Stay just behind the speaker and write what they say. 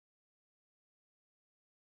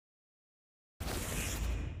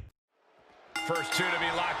first two to be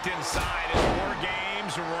locked inside as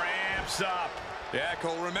Wargames ramps up. Yeah,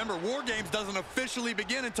 Cole, remember, Wargames doesn't officially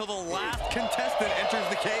begin until the last contestant enters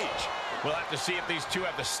the cage. We'll have to see if these two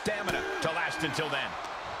have the stamina to last until then.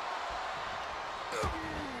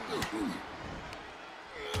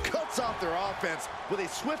 Cuts off their offense with a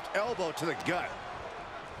swift elbow to the gut.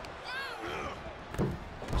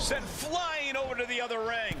 Sent flying over to the other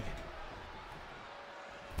ring.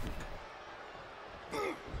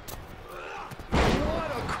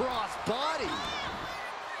 What a cross body.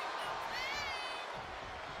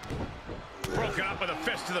 Broken up with a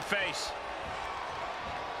fist to the face.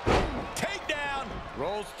 Takedown.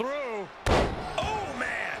 Rolls through. Oh,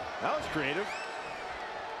 man. That was creative.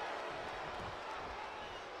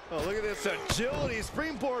 Oh, look at this agility.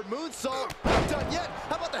 Springboard moonsault. Not done yet.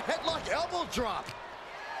 How about the headlock elbow drop?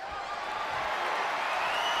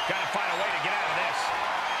 Gotta find a way to get out of this.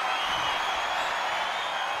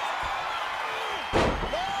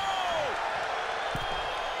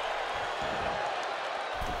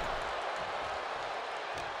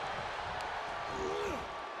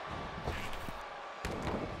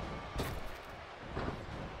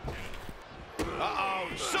 Uh-oh,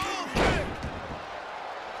 shoulder kick!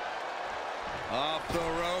 Off the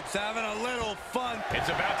ropes, having a little fun. It's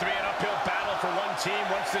about to be an uphill battle for one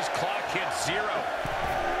team once this clock hits 0.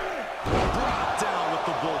 Brought down with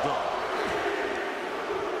the bulldog.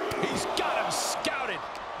 He's got him scouted.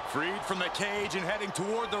 Freed from the cage and heading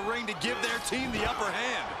toward the ring to give their team the upper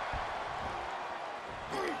hand.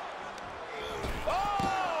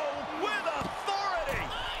 Oh, with authority.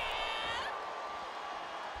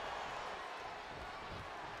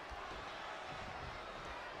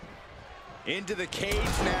 Into the cage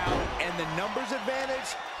now, and the numbers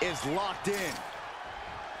advantage is locked in.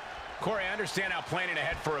 Corey, I understand how planning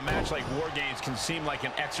ahead for a match like Wargames can seem like an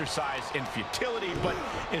exercise in futility, but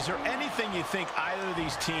is there anything you think either of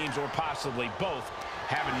these teams, or possibly both,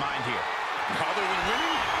 have in mind here? Other than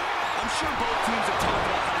winning? I'm sure both teams have talked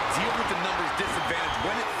about how to deal with the numbers disadvantage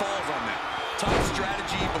when it falls on them. Talk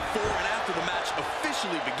strategy before and after the match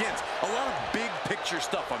officially begins. A lot of big picture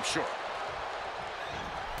stuff, I'm sure.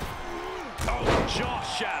 Oh,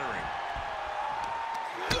 jaw-shattering.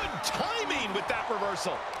 Good timing with that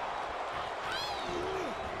reversal.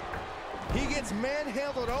 He gets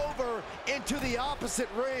manhandled over into the opposite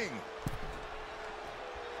ring.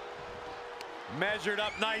 Measured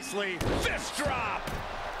up nicely. Fist drop.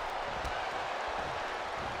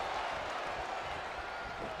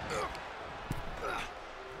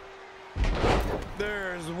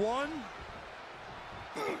 There's one.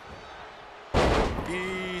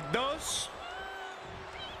 Y dos.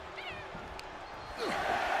 This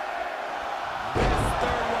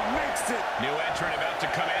third one makes it. New entrant about to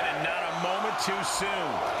come in, and not a moment too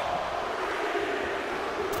soon.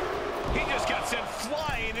 He just got sent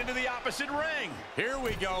flying into the opposite ring. Here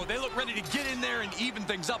we go. They look ready to get in there and even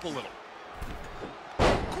things up a little.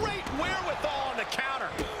 Great wherewithal on the counter.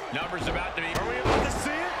 Numbers about to be... Are we about to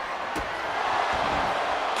see it?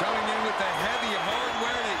 Coming in with the heavy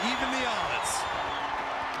hardware to even the odds.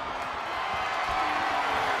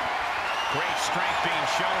 Great strength being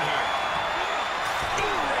shown here.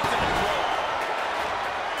 Right to the throat.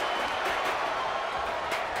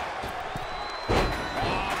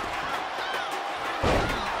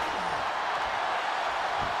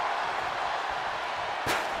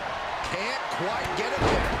 Can't quite get it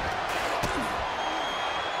there.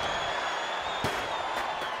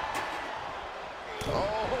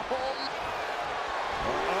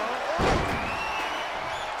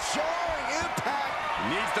 Jarring impact.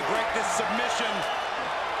 Needs to break this submission.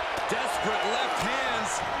 Desperate left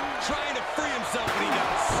hands. Trying to free himself, and he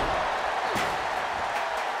does.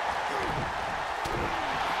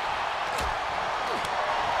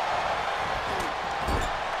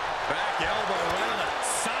 Back elbow around the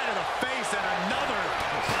side of the face, and another.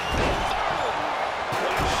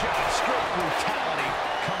 What a shot. Straight brutality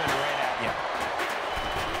coming right at you.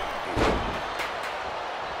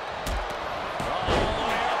 All the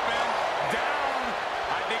way up and down.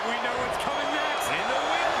 I think we know what's coming next. In the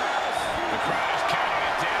wheelhouse. The crowd is counting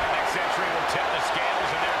it down. Next entry will tip the scales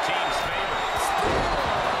in their team's favor.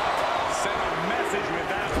 Send a message with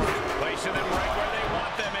that one. Placing them right where they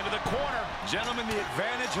want them, into the corner. Gentlemen, the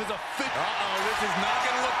advantage was a fit. Uh-oh, this is not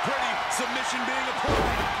going to look pretty. Submission being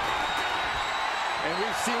applied. And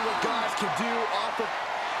we've seen what guys can do off the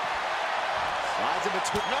sides of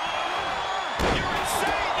between. No! You're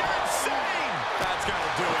insane! You're insane! That's got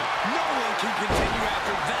to do it. No one can continue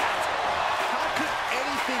after that. How could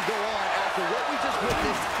anything go on after what we just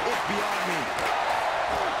witnessed is beyond me.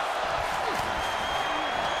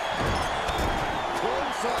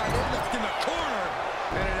 Clothesline in the corner.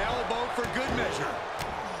 for good measure.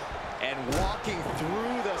 And walking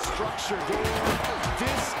through the structure door,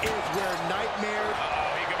 this is where nightmare...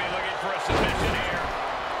 Uh-oh, he could be looking for a submission here.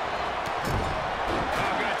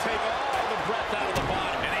 I'm going to take all the breath out of the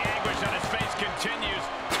body. And the anguish on his face continues.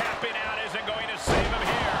 Tapping out isn't going to save him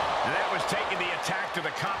here. And that was taking the attack to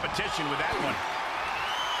the competition with that one.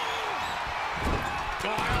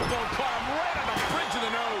 Oh, elbow caught him right on the bridge of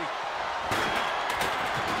the nose.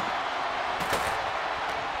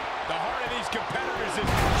 The heart of these competitors is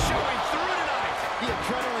showing through tonight. The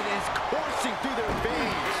adrenaline is coursing through their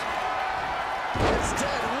veins.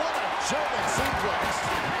 Instead, what a German suplex.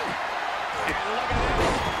 And look at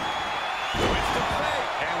this. Twist of fate.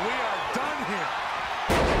 And we are done here.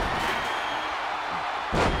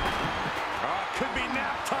 Oh, could be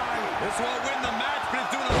nap time. This won't win the match, but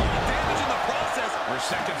it's doing a lot of damage in the process. We're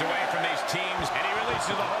seconds away from these teams, and he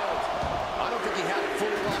releases the hold. I don't think he had it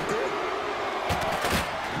fully locked in.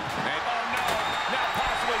 And, oh no, now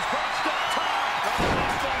possibly he's crouched up top.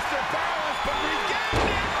 Lost their balance, but regained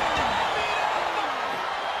it.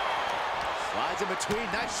 Slides in between,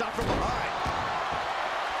 nice shot from behind.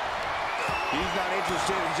 He's not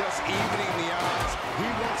interested in just evening the odds. He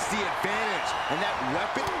wants the advantage. And that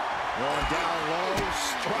weapon, going down low,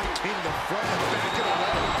 striking the front and back of the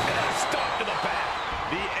leg. And a stop to the back.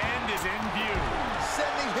 The end is in view.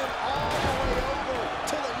 Sending him all the way over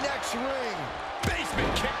to the next ring.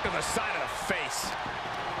 Basement kick to the side of the face.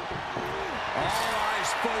 All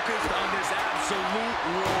eyes focused on this absolute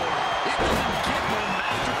roar. It doesn't get more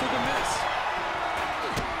masterful than this.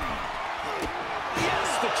 Yes,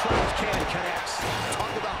 the trash can connects.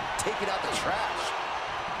 Talk about taking out the trash.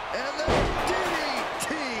 And the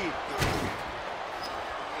DDT.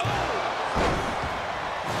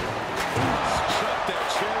 Shut that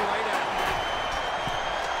chair right out.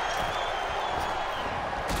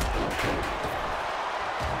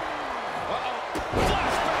 Uh-oh.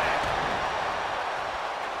 Flashback.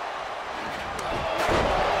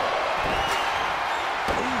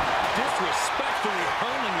 Disrespectfully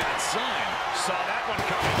hurling that sign. Saw that one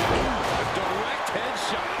coming. A direct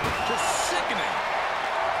headshot. Just sickening.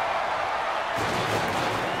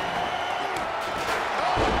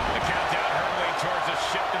 The countdown hurtling towards a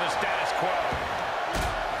shift to the status quo.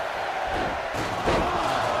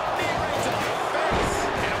 Knee right to the face.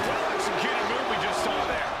 And a well-executed move we just saw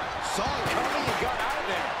there. Saw it coming and got out of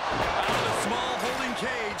there. Out of the small holding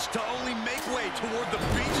cage to only make way toward the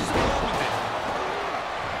beaches of Normandy.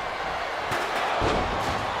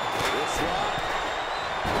 This one.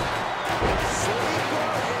 Sleeper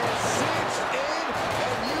is cinched in,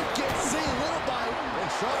 and you can see Little Bite in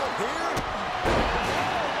trouble here.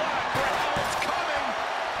 It's coming.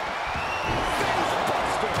 Face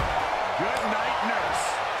buster. Good night, nurse.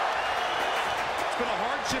 It's been a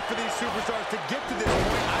hardship for these superstars to get to this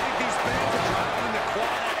point. I think these fans are driving in the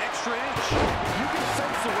quad that extra inch. You can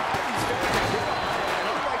sense the ride these fans are getting behind, and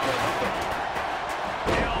I'm right there with them.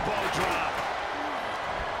 Elbow drop.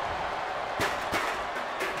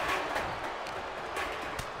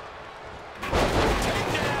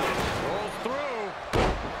 Takedown. Rolls through.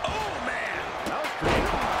 Oh, man. That was pretty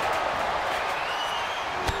good.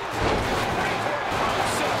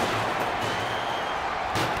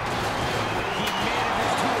 He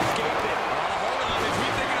manages to escape it. Hold on, his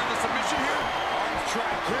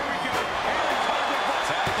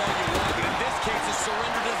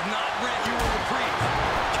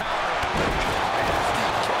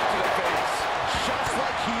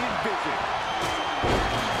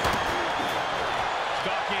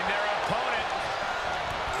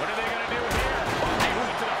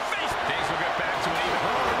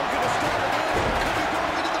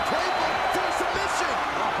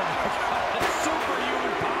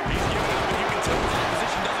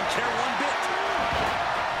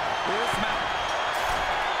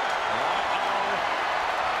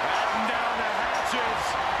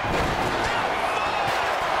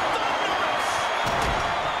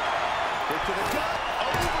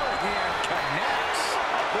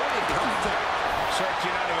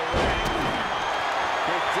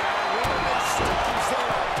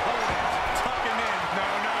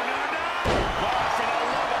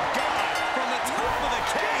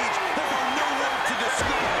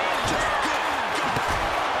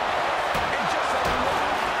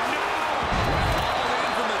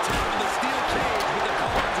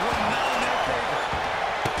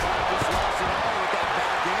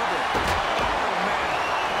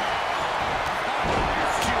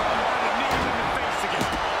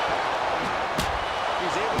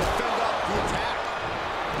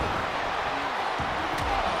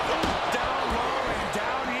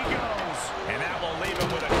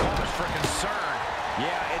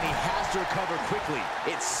to recover quickly.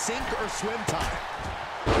 It's sink or swim time.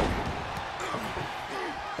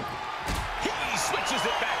 He switches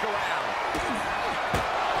it back around.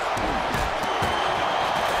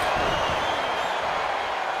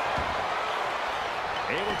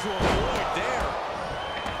 Able to avoid there.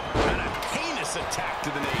 And a heinous attack to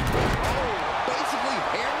the knee. Oh, basically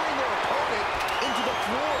hammering their opponent into the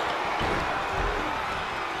floor.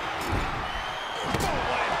 Oh,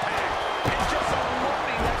 what impact. And just a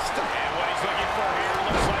warning next time. And what he's looking for here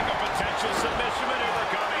looks like a potential submission maneuver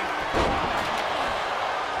coming.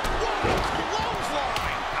 What a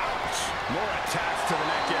clothesline. Ouch. More attacks to the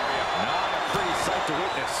neck area. Not a pretty sight to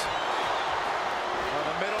witness. On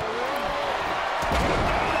the middle room.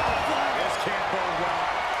 This can't go well.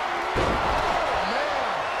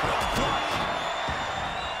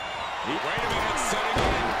 Wait a minute, setting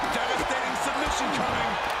in. Devastating submission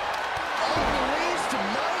coming. Unleashed to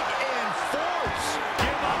might and force.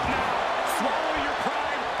 Give up now. Swallow your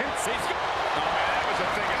pride and seize. Oh, man, that was a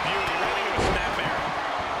thing of beauty. Right into a snap there.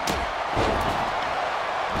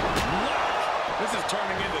 Look. This is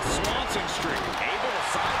turning into Swanson Street. Able to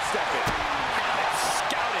sidestep it. Got it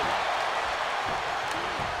scouted.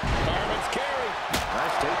 Fireman's carry.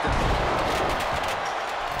 Nice takedown.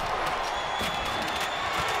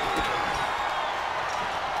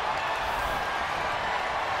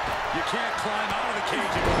 You can't climb out of the cage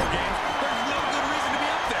in Wargames. There's no good reason to be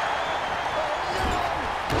up there.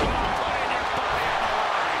 Putting your body on the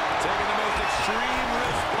line. Taking the most extreme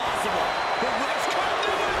risk possible. The risk comes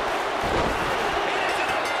to it. It is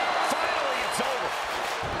enough. Finally, it's over.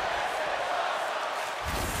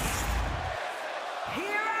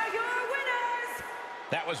 Here are your winners.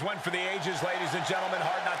 That was one for the ages, ladies and gentlemen.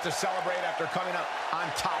 Hard not to celebrate after coming up on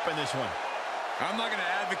top in this one. I'm not going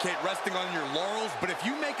to advocate resting on your laurels, but if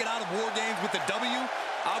you make it out of Wargames with the W,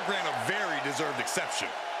 I'll grant a very deserved exception.